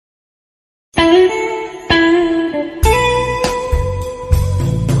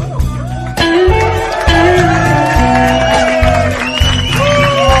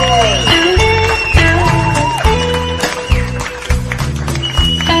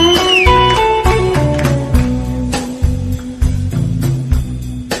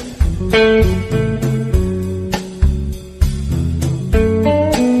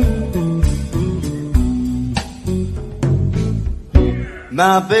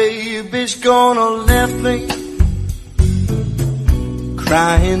My baby's gonna left me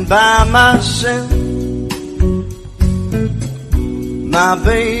crying by myself. My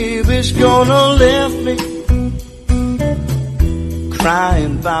baby's gonna left me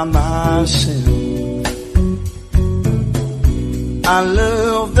crying by myself. I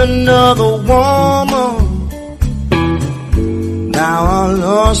loved another woman, now I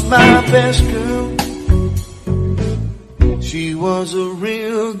lost my best girl. She was a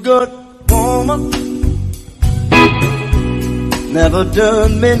real good woman, never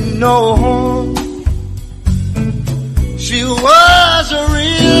done me no harm. She was a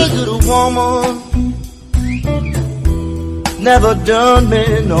real good woman, never done me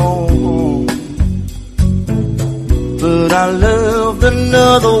no harm. But I loved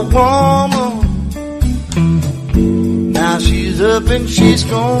another woman, now she's up and she's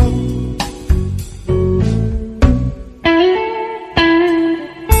gone.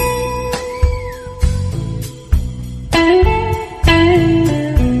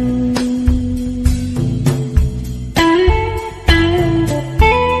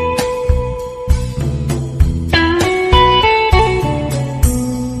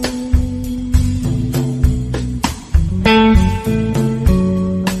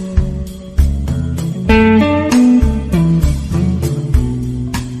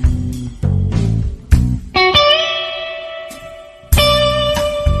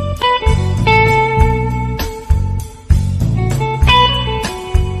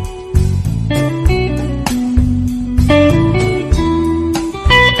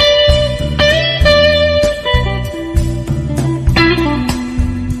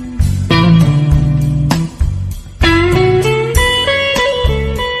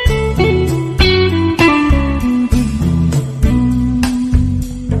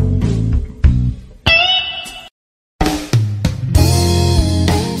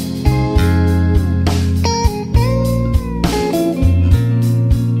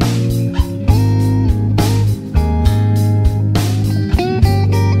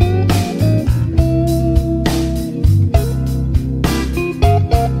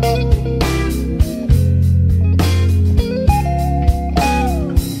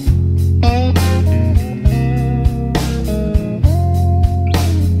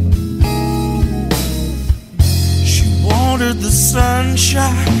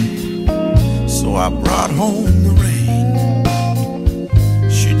 So I brought home the rain.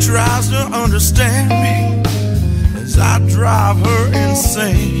 She tries to understand me as I drive her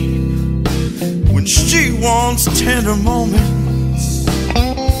insane. When she wants tender moments,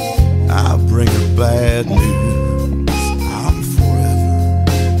 I bring her bad news. I'm forever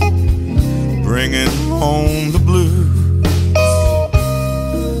bringing home the blues.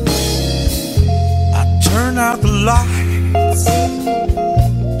 I turn out the lights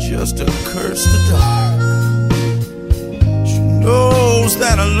just to curse the dark. She knows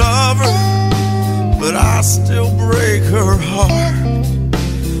that I love her, but I still break her heart.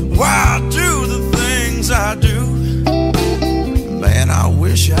 Why I do the things I do, man, I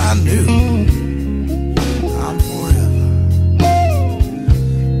wish I knew. I'm forever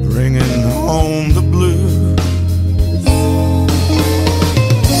bringing home the blues.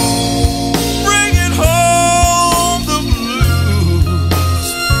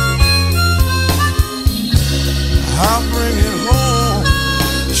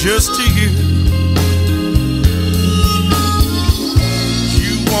 Just to you.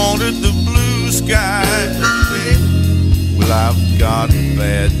 You wanted the blue skies, baby. Well, I've got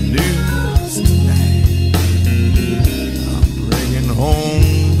bad news tonight. I'm bringing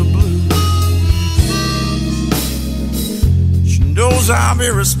home the blues. She knows I'm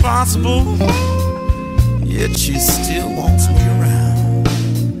irresponsible, yet she still wants me around.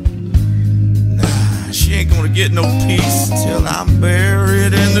 She ain't gonna get no peace till I'm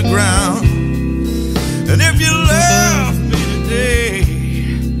buried in the ground. And if you left me today,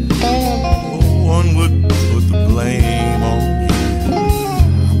 no one would put the blame on you.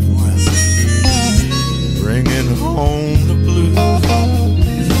 Bringing home the blues.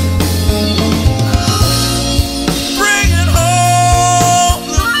 Bringing home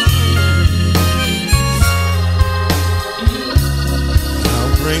the blues.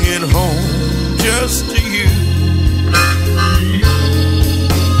 I'll bring it home just to you.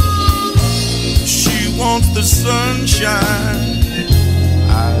 She wants the sunshine,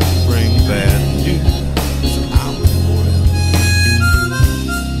 I bring bad news. I'm forever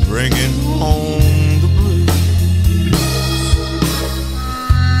bringing home the blues.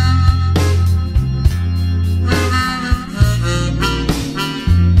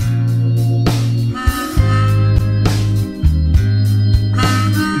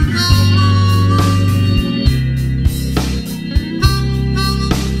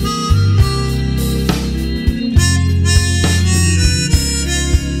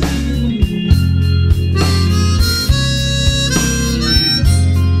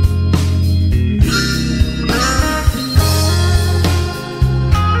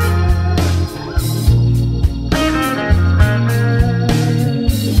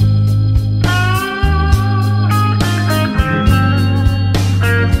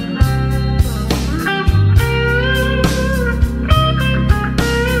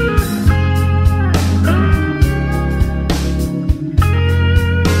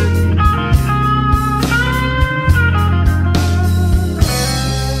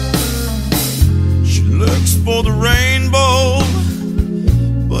 for the rainbow,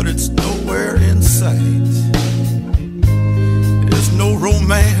 but it's nowhere in sight. There's no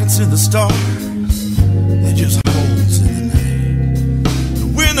romance in the stars, they're just holes in the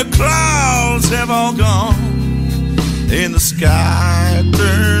night. When the clouds have all gone and the sky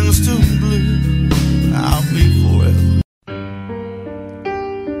turns to blue, I'll be forever.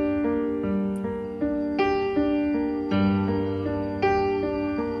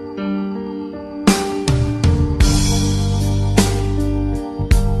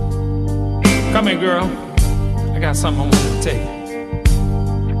 Come here, girl. I got something I want to tell you.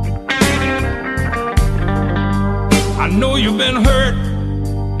 I know you've been hurt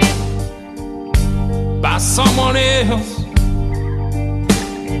by someone else.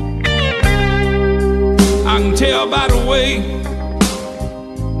 I can tell by the way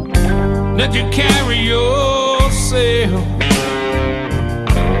that you carry yourself.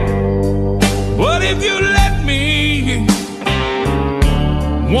 But if you let me,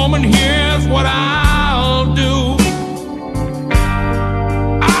 woman, here's what I'll do.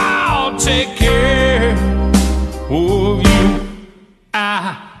 I'll take care of you.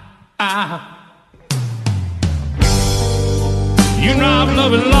 You know I'm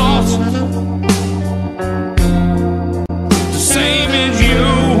loving lost, the same as you.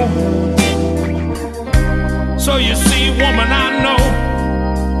 So you see, woman, I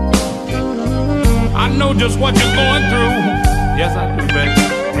know just what you're going through. Yes, I do, baby.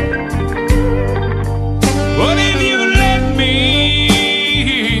 But if you let me,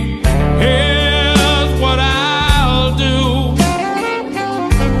 here's what I'll do.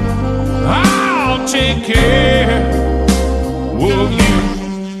 I'll take care of you.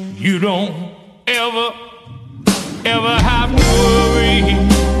 You don't ever have to worry.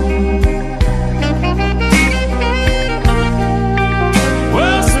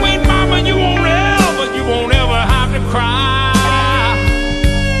 Well, sweet mama, you won't ever have to cry.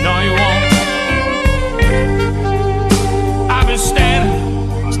 No, you won't. I'll be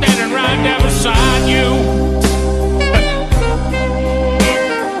standing right there beside you.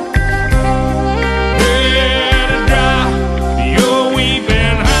 Here to dry your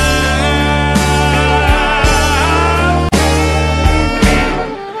weeping eyes.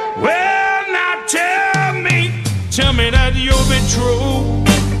 Well, now tell me that you'll be true.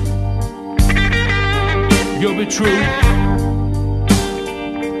 You'll be true.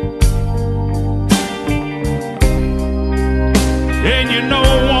 And you know,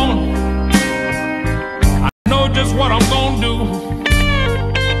 woman, I know just what I'm gonna do.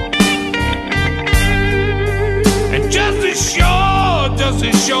 And just as sure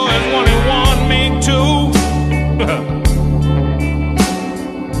as what he want me to,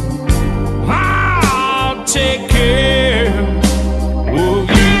 I'll take care of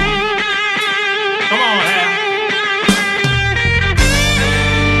you. Come on, Hal.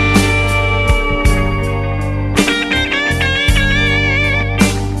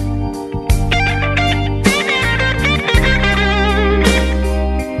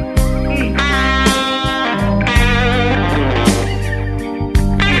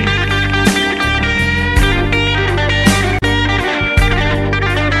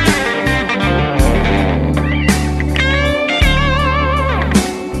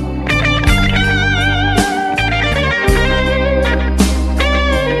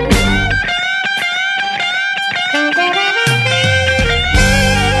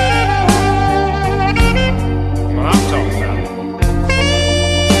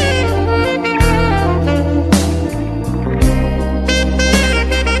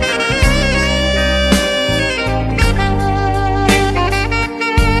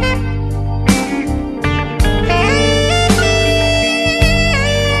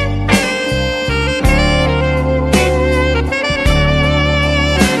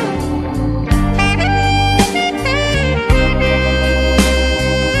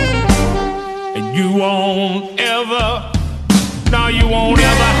 You won't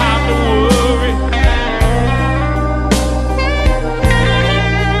ever have to worry.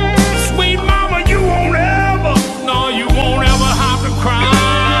 Sweet mama, you won't ever have to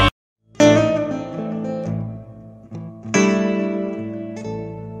cry.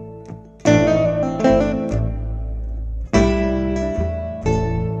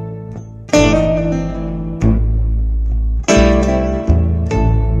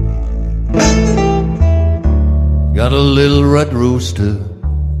 Got a little red rooster,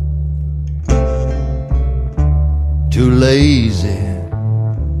 too lazy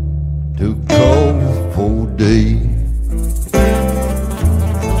to call for day.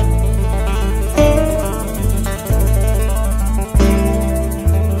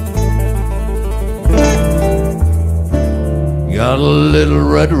 a little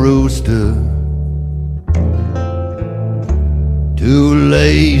red rooster, too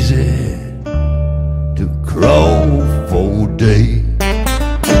lazy to crow for day.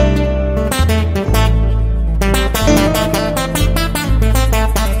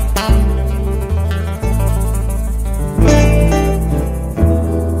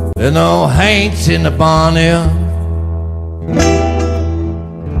 There no haints in the barn here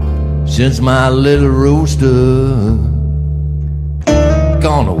since my little rooster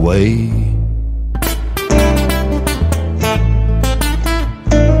gone away.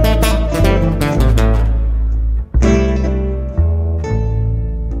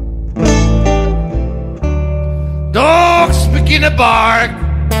 Dogs begin to bark,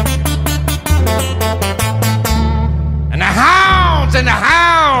 and the hounds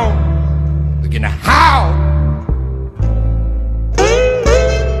begin to howl.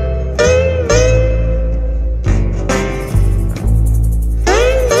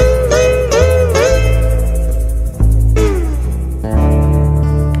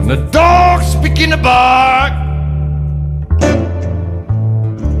 And the dogs begin to bark,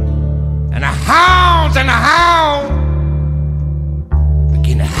 and the hounds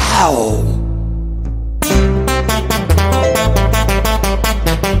begin to howl.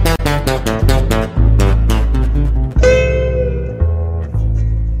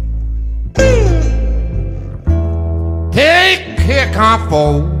 Take care,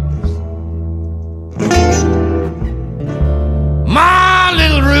 folks. My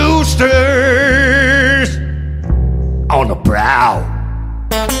little roosters on the prowl.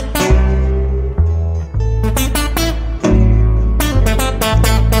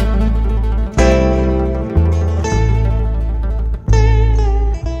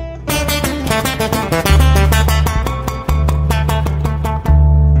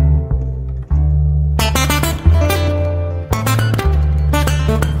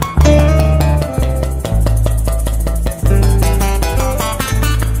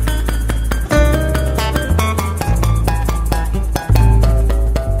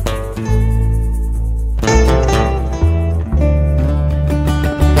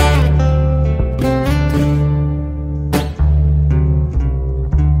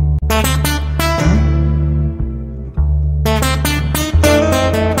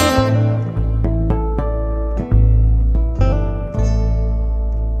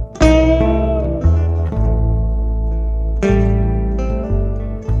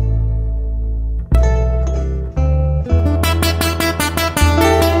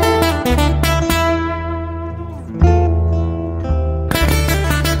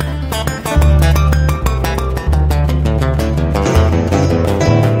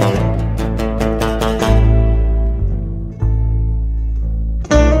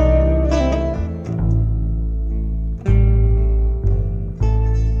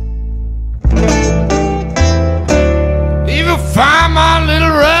 Find my little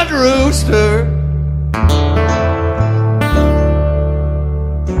red rooster,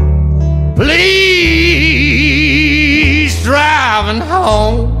 please driving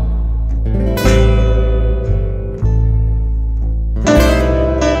home.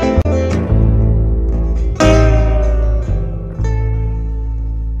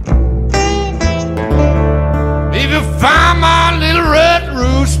 If you find my little red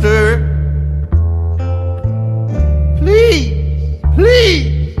rooster, please,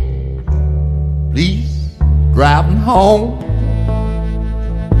 driving home.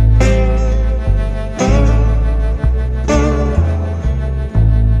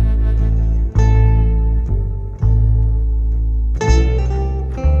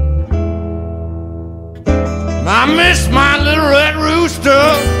 I miss my little red rooster.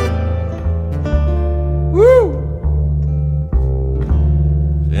 Woo!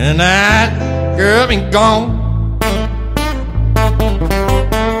 And that girl been gone.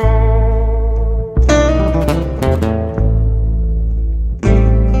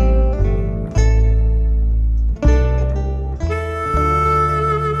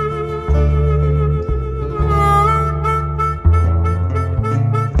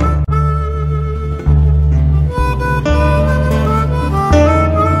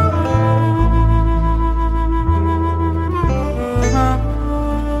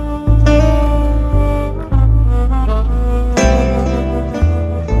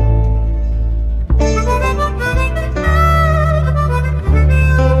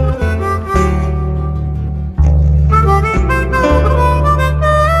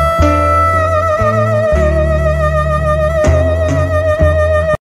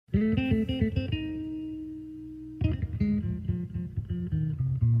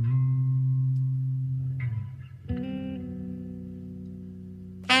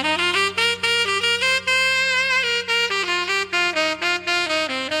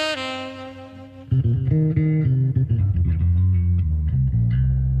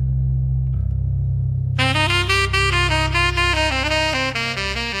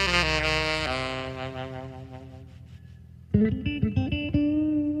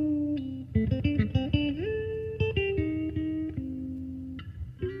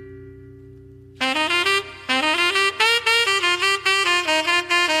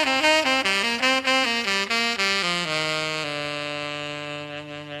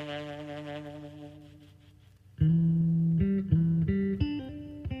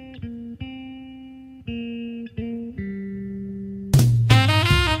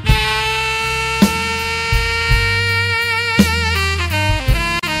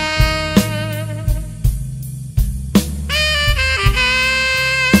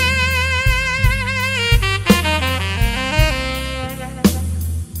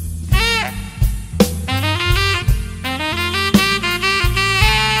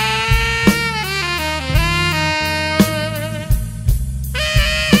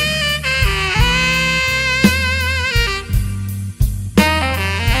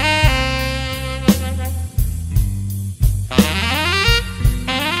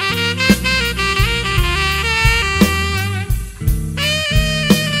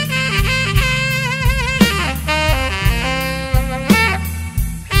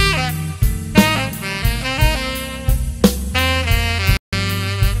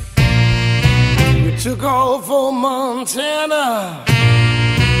 Montana.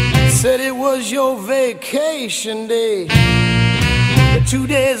 Said it was your vacation day. But 2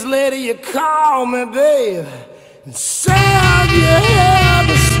 days later you called me, babe, and said you had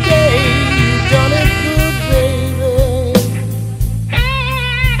to stay. You done it good, baby.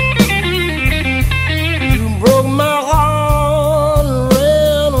 You broke my heart and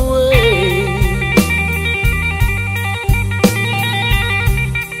ran away.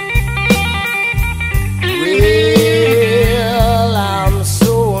 Well, I'm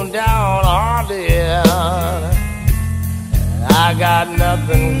so downhearted, I got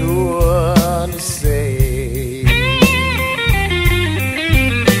nothing good to say.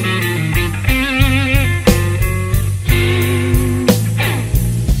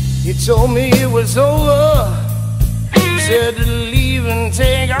 He told me it was over. He said to leave and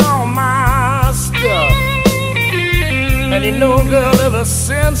take all my stuff. And you know, girl, ever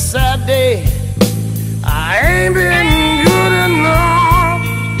since that day, I ain't been good enough.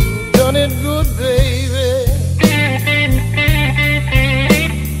 Done it good, baby.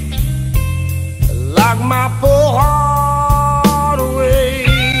 Lock my poor heart away.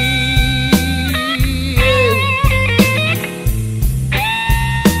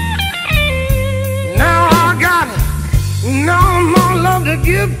 Now I got no more love to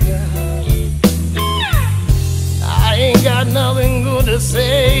give you. I ain't got nothing good to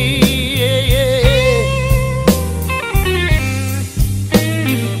say.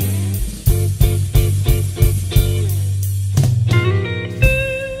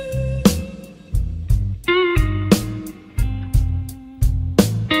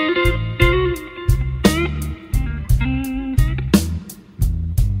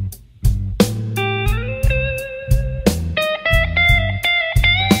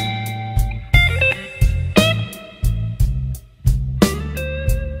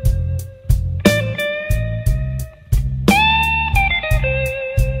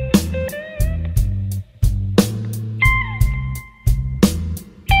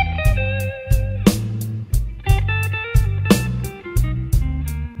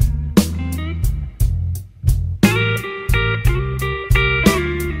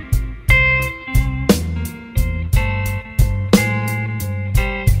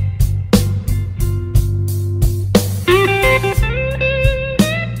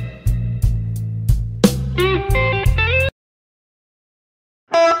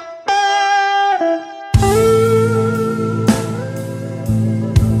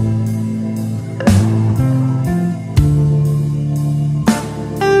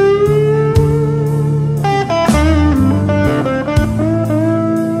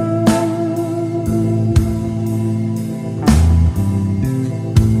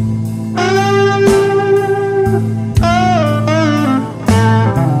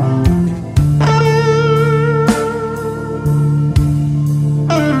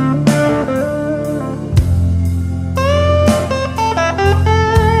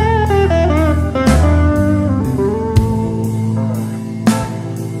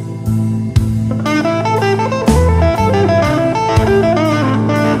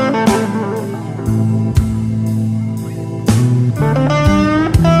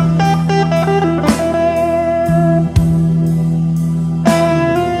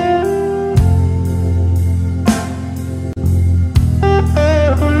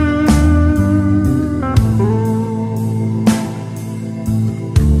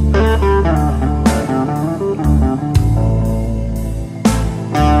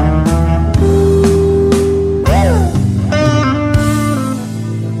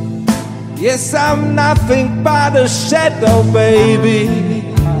 Yes, I'm nothing but a shadow,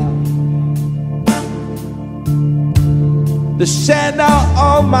 baby. The shadow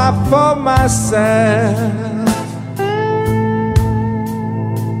of for myself.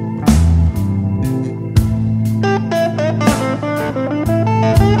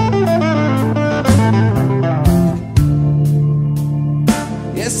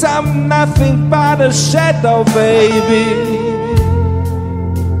 Yes, I'm nothing but a shadow, baby.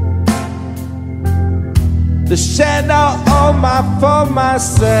 The shadow of for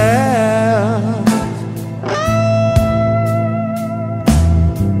myself.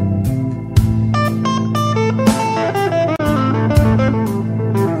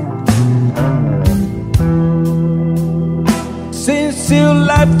 Since you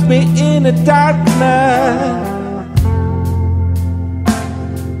left me in the darkness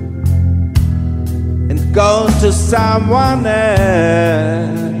and gone to someone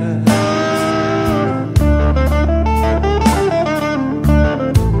else,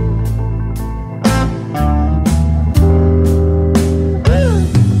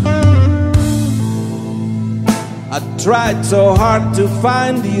 I tried so hard to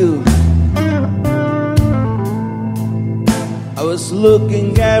find you. I was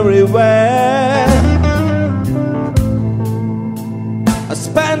looking everywhere. I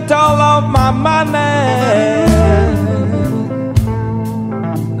spent all of my money.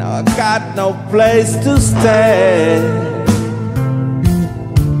 Now I got no place to stay.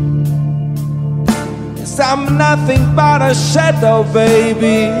 'Cause I'm nothing but a shadow,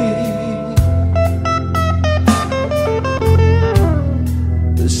 baby.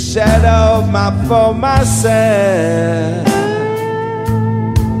 The shadow of my former self.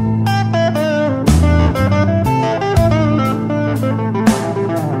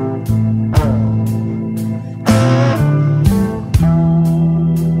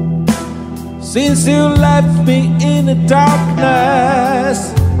 Since you left me in the darkness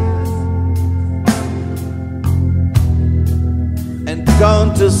and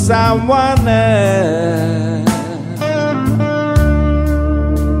gone to someone else,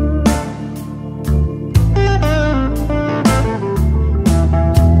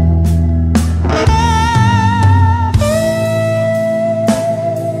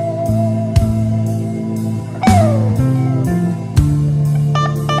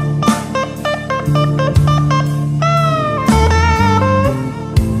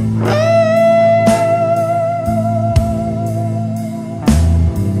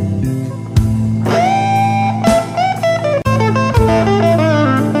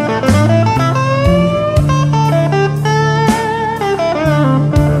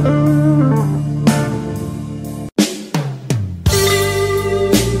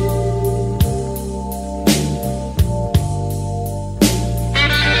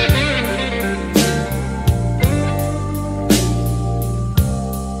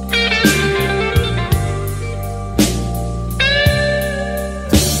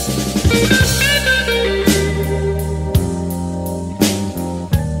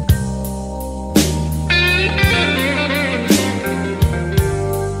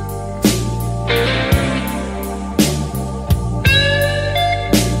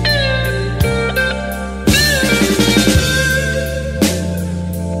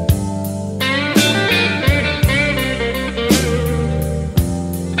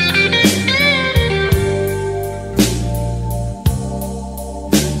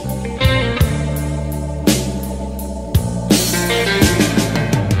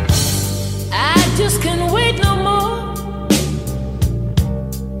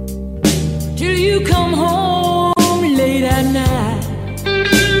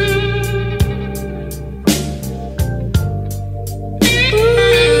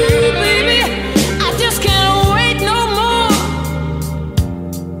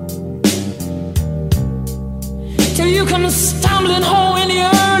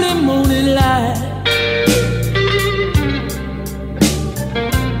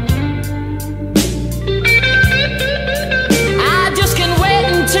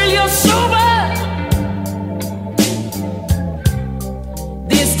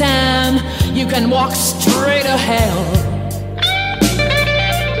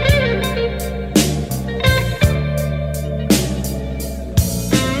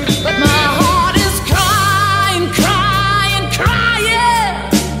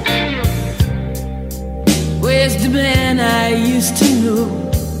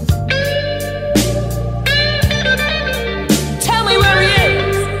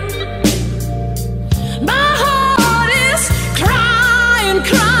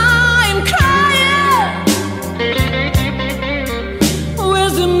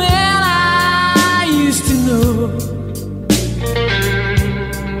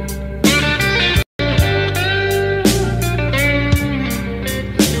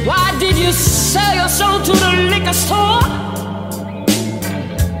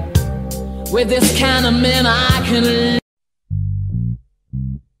 with this kind of man I can live.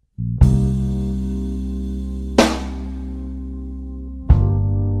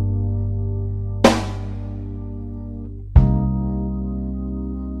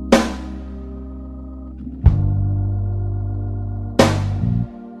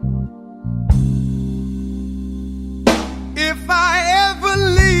 If I ever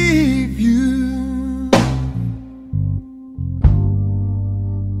leave you,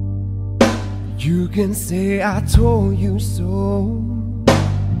 you can say I told you so.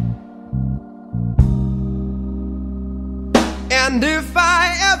 And if I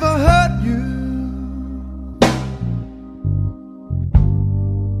ever hurt you,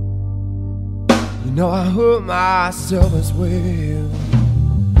 you know I hurt myself as well.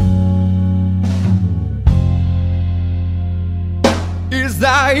 Is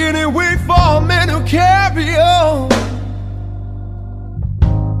there any way for me to carry on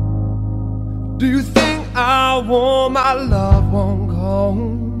Do you think I want my loved one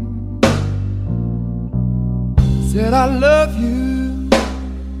gone? Said I love you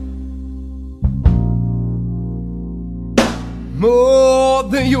more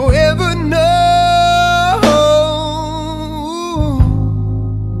than you ever know,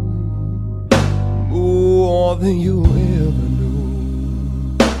 more than you ever knew.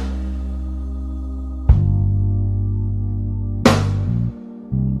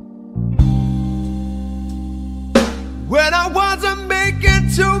 When I wasn't making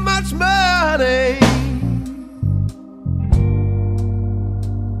too much money,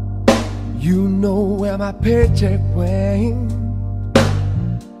 you know where my paycheck went.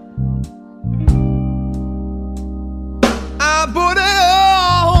 I put it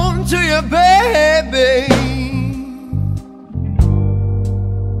on to you, baby,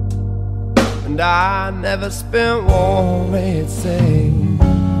 and I never spent one red cent.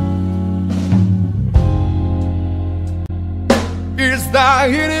 Is there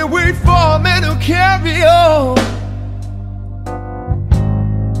any way for me to carry on?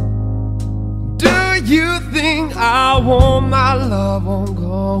 Do you think I want my love on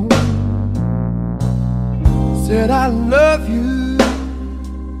gone? Said I love you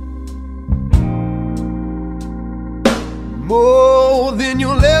more than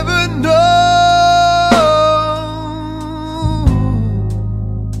you'll ever know,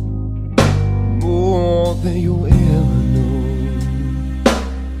 more than you'll ever know.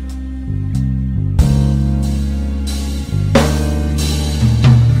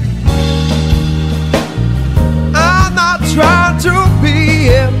 I'm not trying to be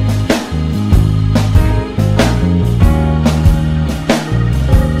him,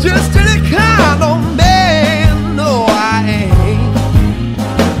 just any kind of man, no I ain't.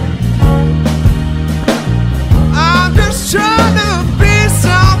 I'm just trying to be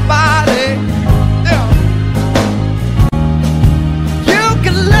somebody, yeah, you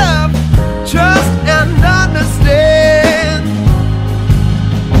can love, trust and understand.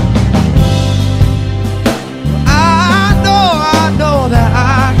 I know that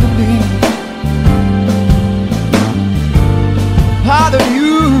I can be part of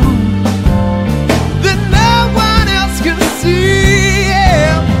you that no one else can see,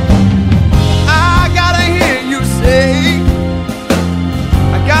 yeah. I gotta hear you say,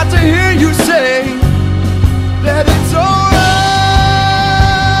 I got to hear you say that it's alright.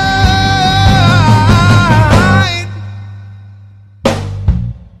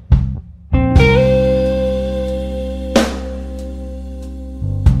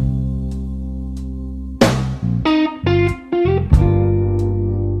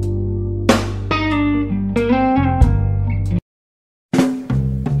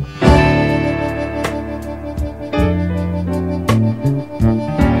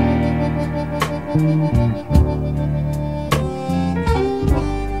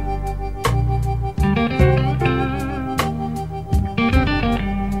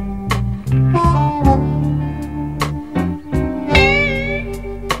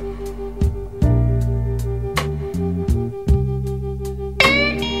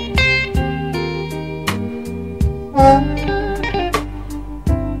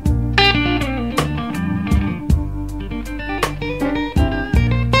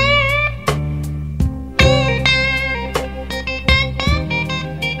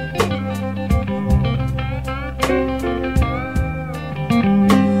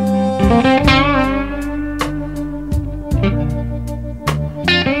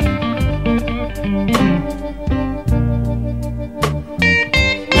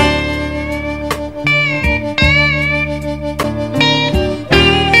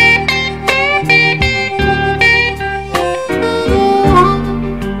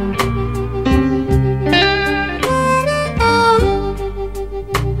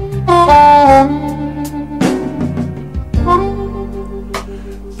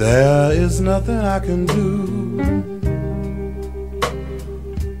 There is nothing I can do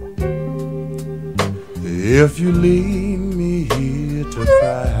if you leave me here to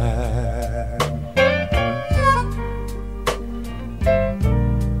cry.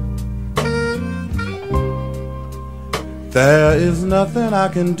 There is nothing I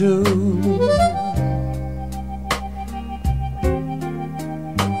can do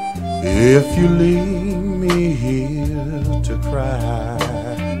if you leave me here to cry.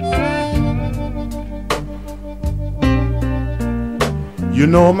 You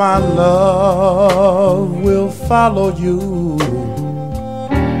know my love will follow you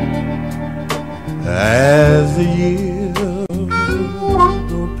as the years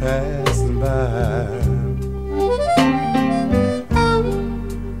go passing by.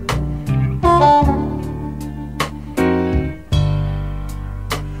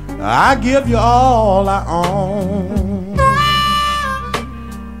 I give you all I own.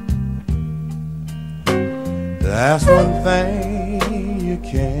 That's one thing you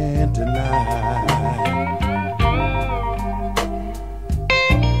can't deny.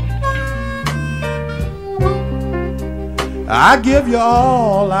 I give you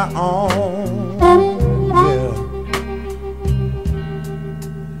all I own, yeah.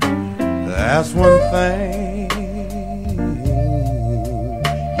 That's one thing you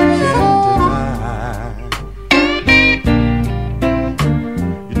can't deny.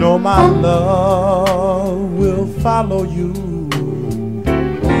 You know my love will follow you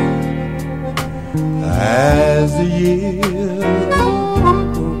as the years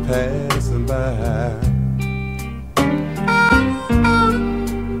go passing by.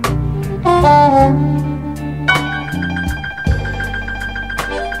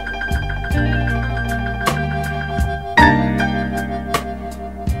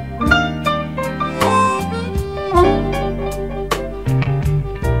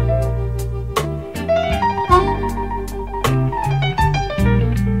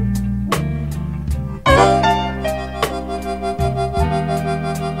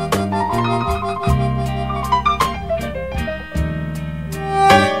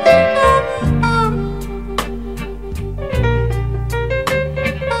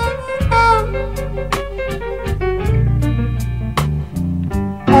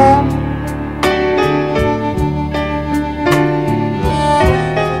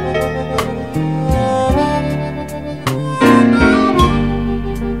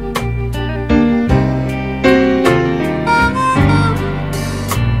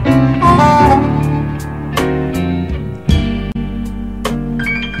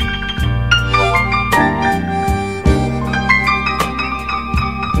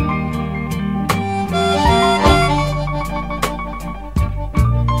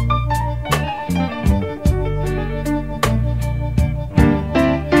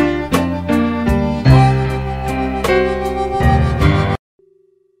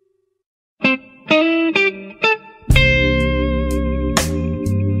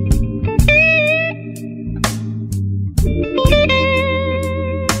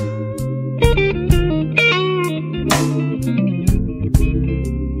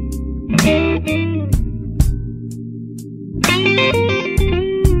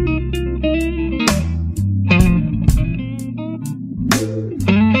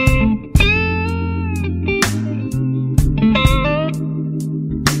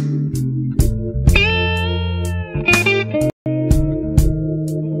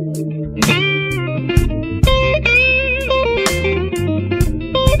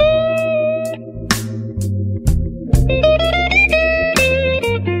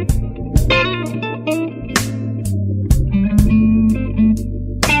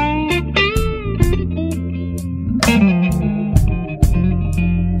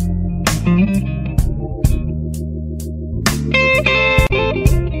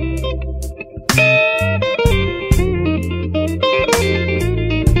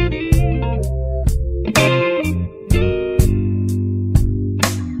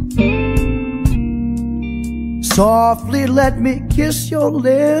 Softly let me kiss your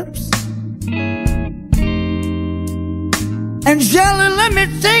lips, and gently let me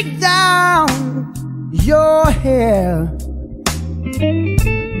take down your hair.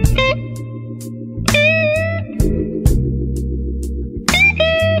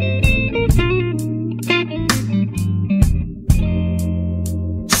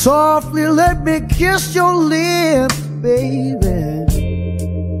 Softly let me kiss your lips, baby,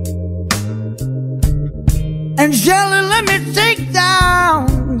 and gently let me take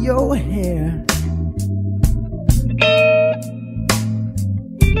down your hair.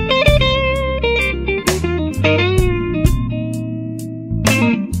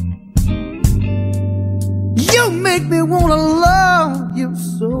 You make me wanna love you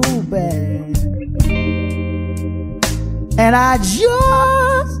so bad, and I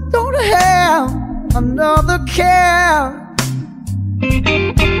just don't have another care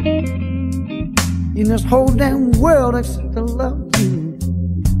in this whole damn world except to love you.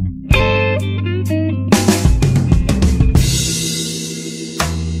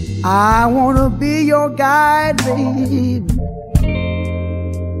 I wanna be your guide, baby.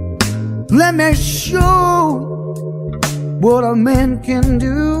 Let me show what a man can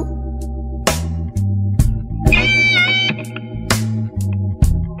do.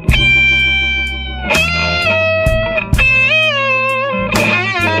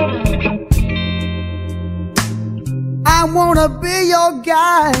 I wanna be your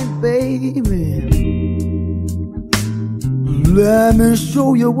guide, baby. Let me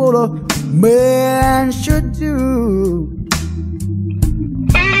show you what a man should do.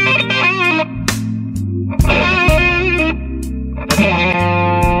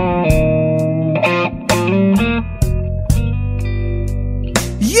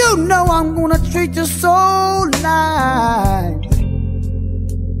 You know I'm gonna treat you so nice.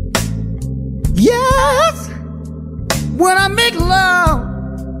 Yes, when I make love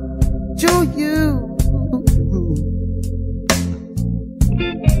to you,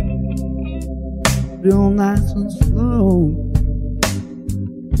 real nice and slow.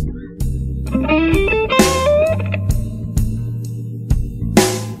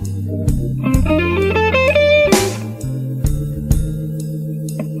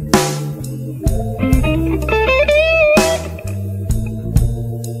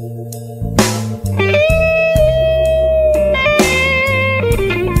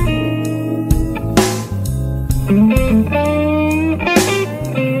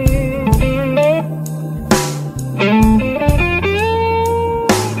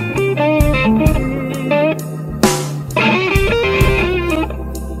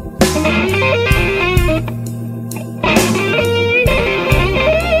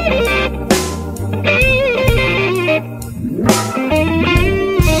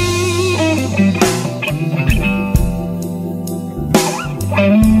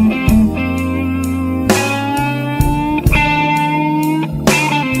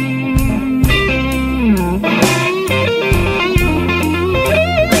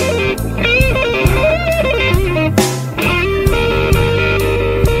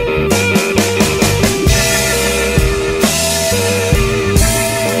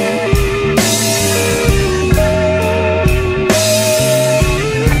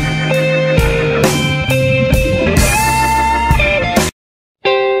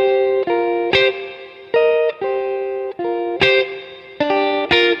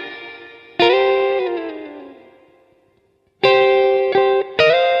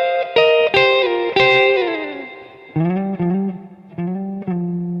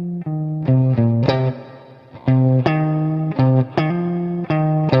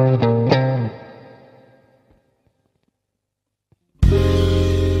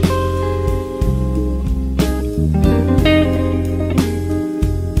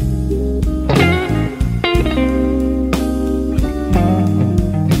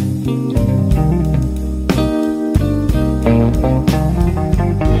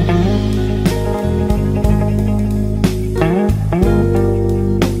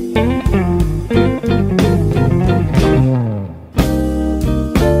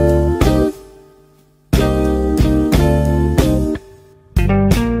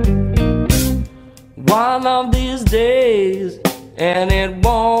 One of these days, and it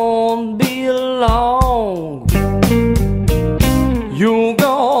won't be long, you're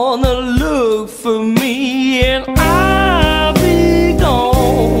gonna look for me and I'll be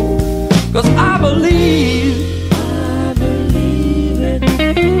gone. 'Cause I believe it,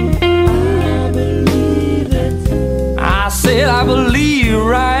 I believe it. I said I believe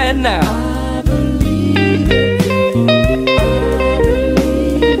right now. I believe it.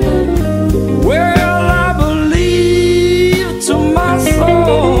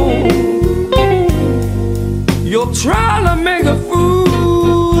 You're trying to make a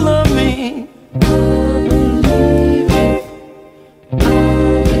fool of me. I believe it. I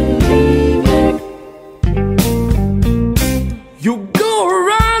believe it. You go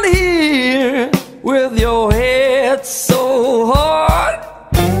around here with your head so hard.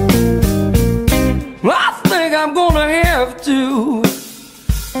 I think I'm gonna have to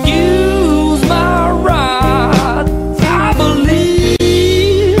use my rod. I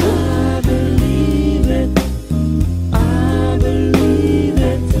believe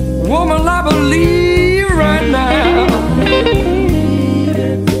woman, I believe right now.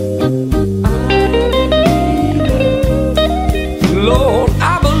 Lord,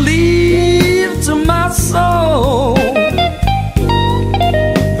 I believe to my soul.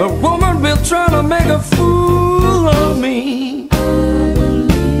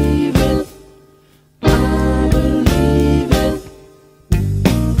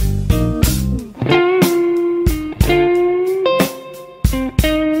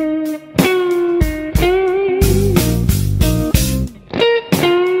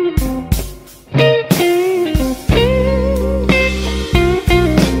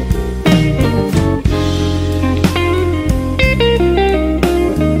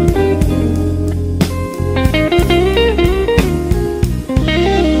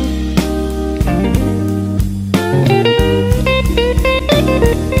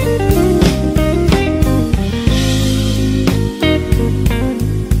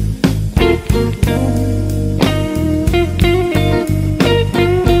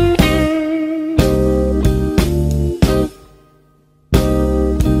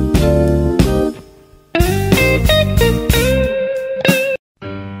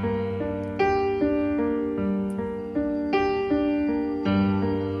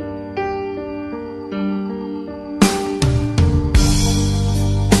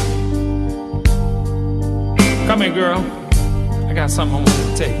 Come here, girl. I got something I want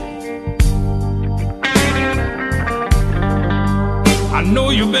to tell you. I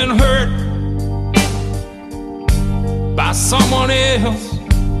know you've been hurt by someone else.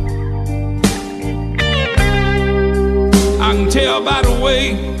 I can tell by the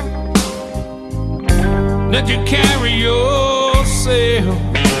way that you carry yourself.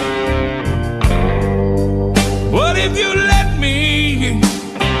 But if you let me,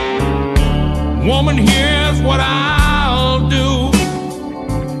 woman, here's what I'll do.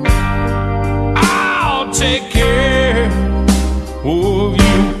 I'll take care of you.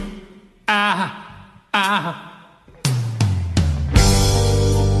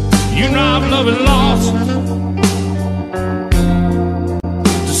 You know I've loved and lost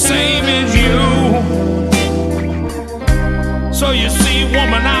the same as you. So you see,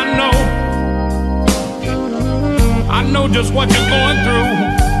 woman, I know just what you're going through.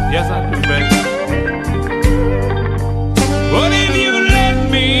 Yes, I do, baby. But if you let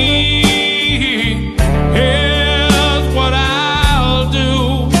me, here's what I'll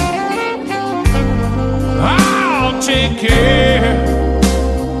do. I'll take care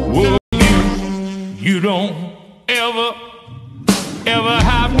of you. You don't ever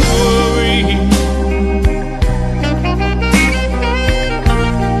have to worry.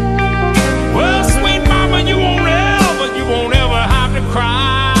 Well, sweet mama, you won't ever have to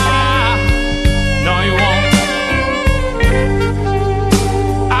cry. No, you won't.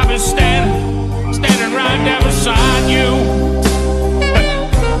 I'll be standing right there beside you.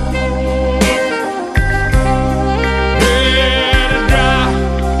 Here to dry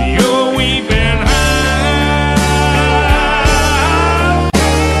your weeping eye.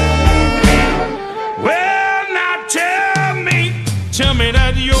 Well, now tell me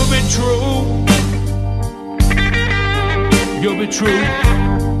that you'll be true. You'll be true.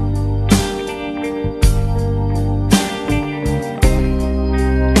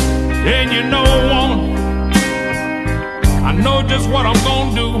 And you know, woman, I know just what I'm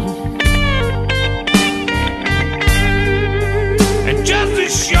gonna do. And just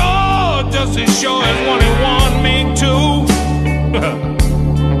as sure as what it want me to,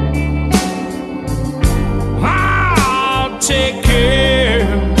 I'll take care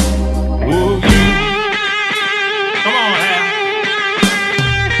of you. Come on, Hal.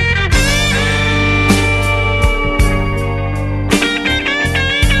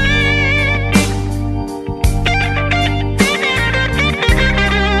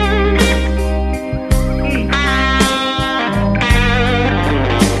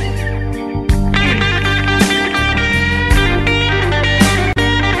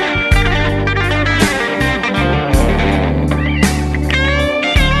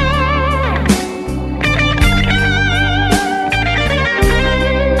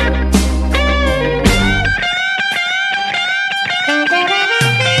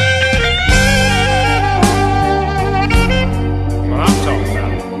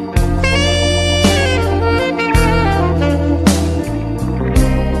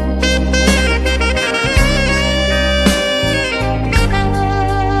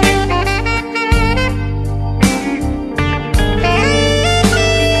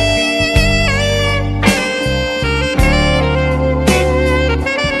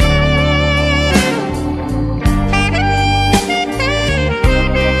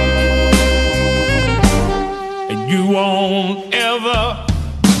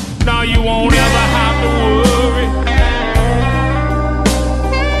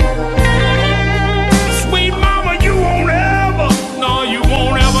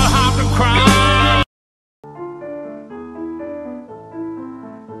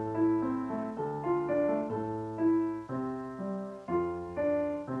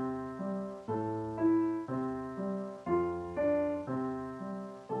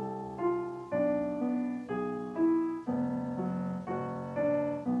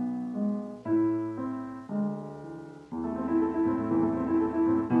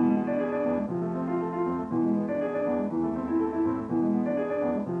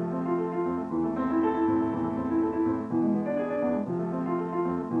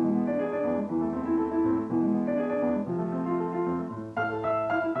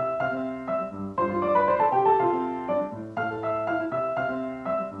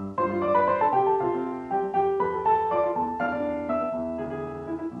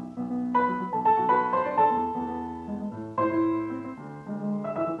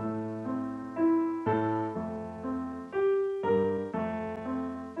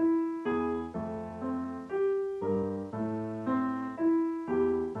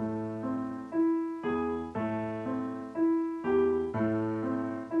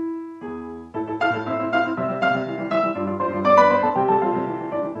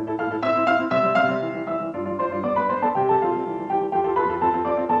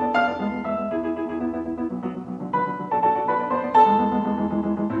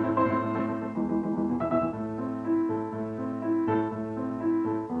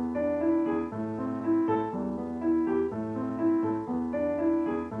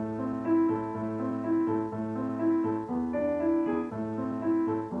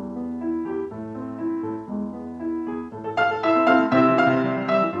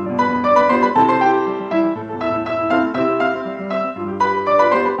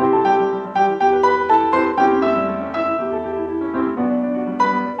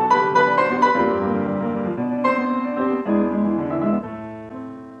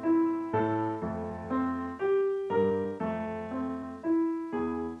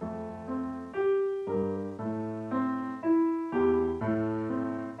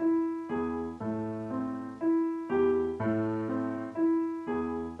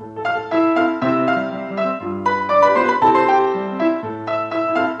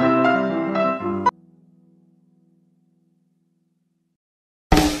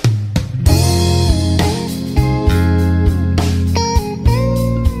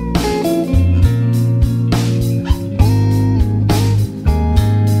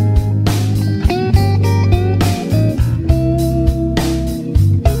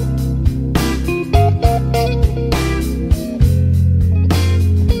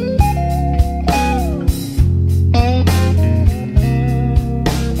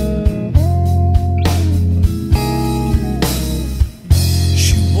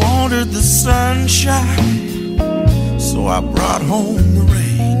 wanted the sunshine, so I brought home the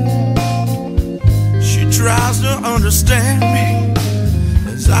rain. She tries to understand me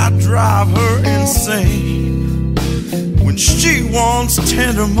as I drive her insane. When she wants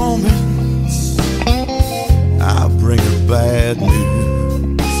tender moments, I bring her bad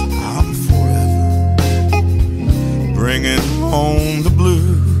news. I'm forever bringing home the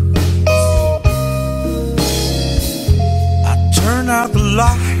blues. I turn out the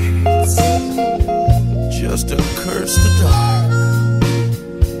lights just to curse the dark.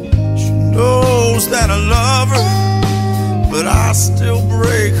 She knows that I love her, but I still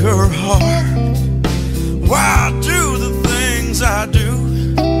break her heart. Why I do the things I do,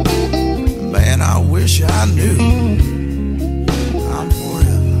 man, I wish I knew. I'm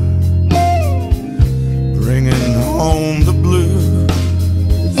forever bringing home the blues.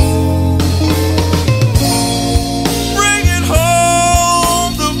 Bringing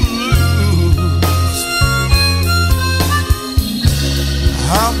home the blues.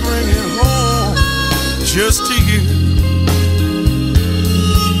 I'll bring it home just to you.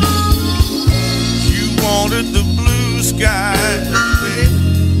 You wanted the blue skies, baby.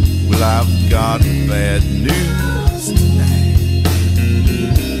 Well, I've got bad news tonight.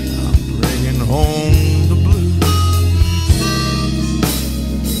 I'm bringing home the blues.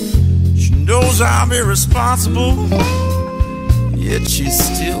 She knows I'm irresponsible, yet she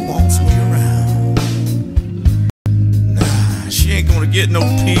still wants me around. Nah, she ain't gonna get no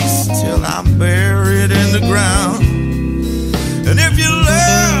peace till I'm buried in the ground. And if you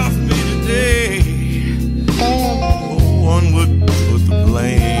left me today, no one would put the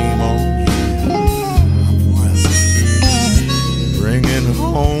blame on you. I'm forever bringing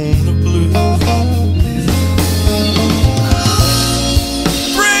home the blues.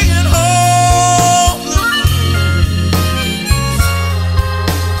 Bringing home the blues.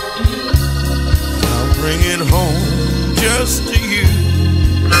 I'll bring it home just to you.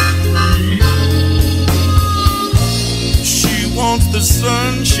 She wants the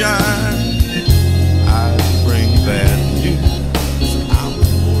sunshine, I bring bad news. I'm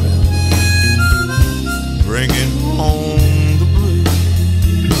forever bringing home the blues.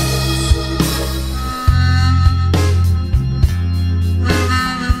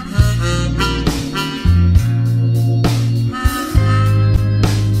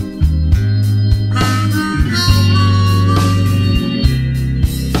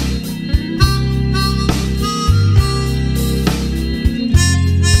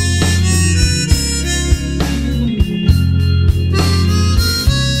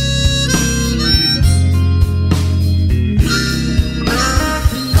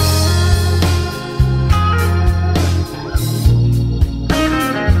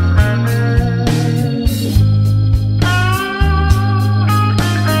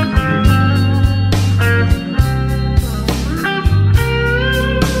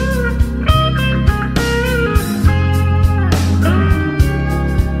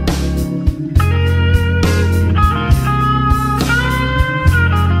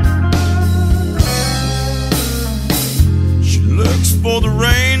 For the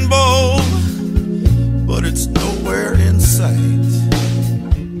rainbow, but it's nowhere in sight.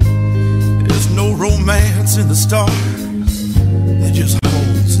 There's no romance in the stars, they're just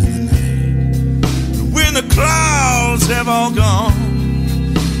holes in the night. And when the clouds have all gone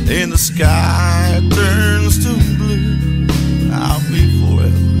and the sky turns to blue, I'll be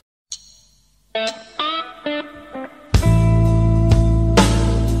forever.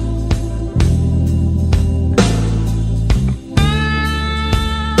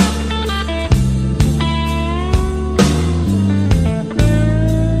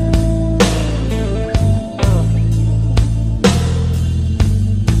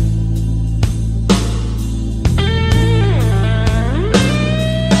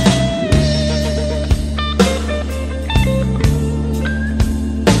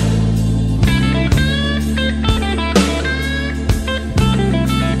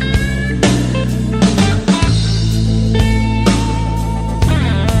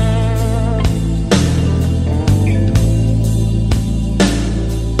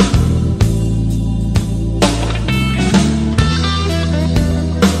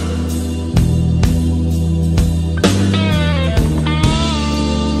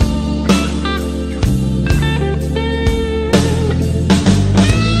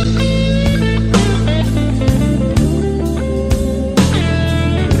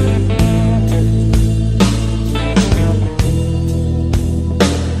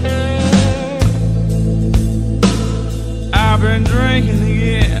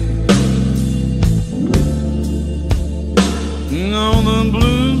 On the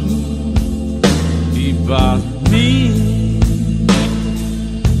blue bother me.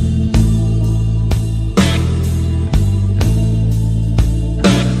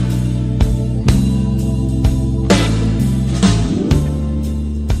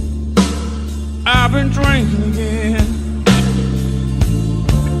 I've been drinking again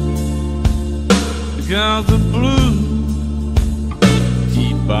because the blues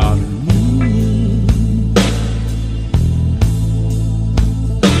keep bothering me.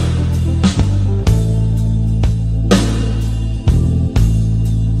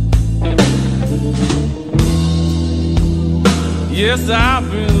 Yes, I've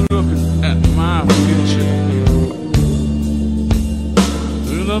been looking at my future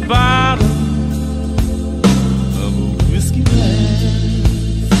through the bottom of a whiskey glass.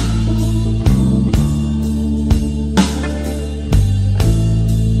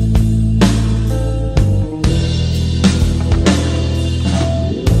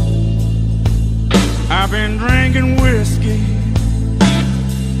 I've been drinking whiskey,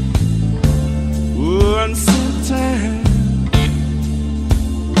 oh, and sometimes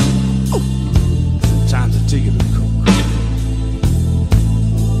I take it to Coke.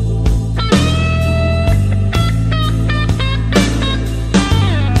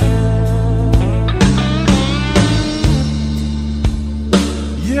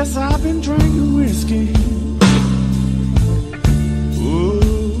 Yes, I've been drinking whiskey.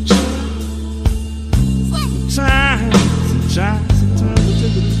 Oh, sometimes I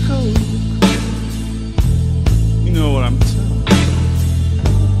take it to Coke. You know what I'm talking about.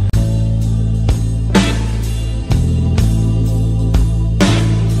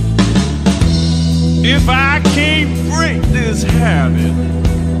 If I can't break this habit,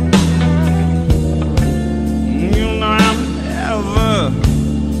 you know I'll never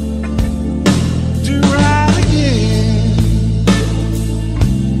do right again.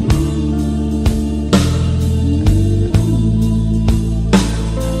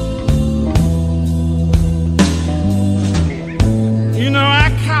 You know I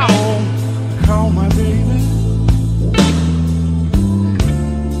call my baby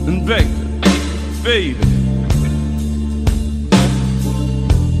and beg her. Baby,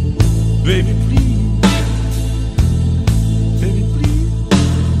 baby, please, baby, please,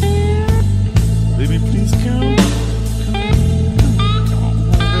 baby, please come on, baby.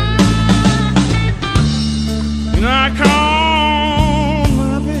 You know I call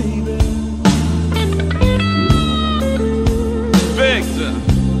my baby, begged her,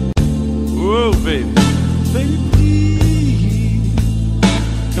 oh baby, baby, please,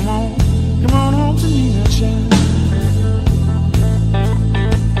 come on home to me now, child.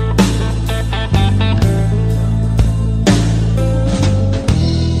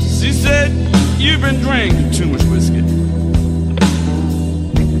 She said, you've been drinking too much whiskey,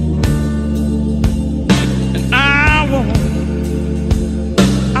 and I won't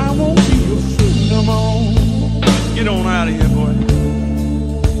be your fool no more. Get on out of here, boy.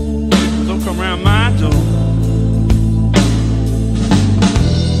 Don't come around my door.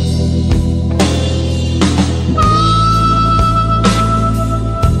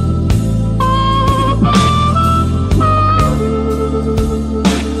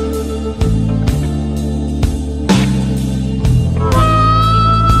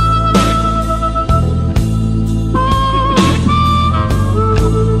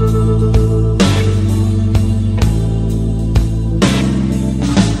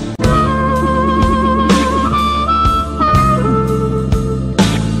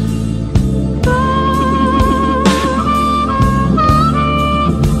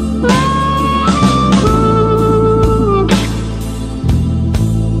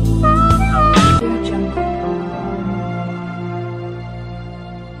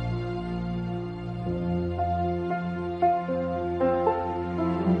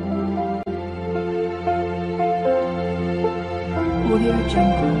 Audio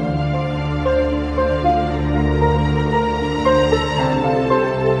Jungle.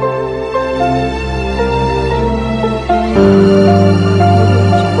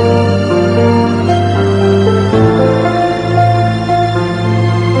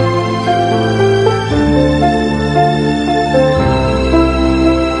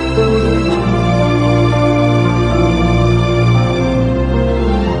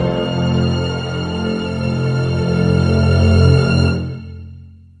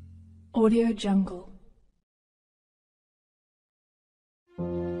 Audio Jungle.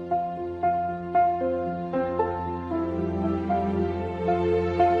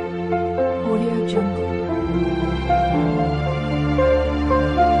 Audio Jungle.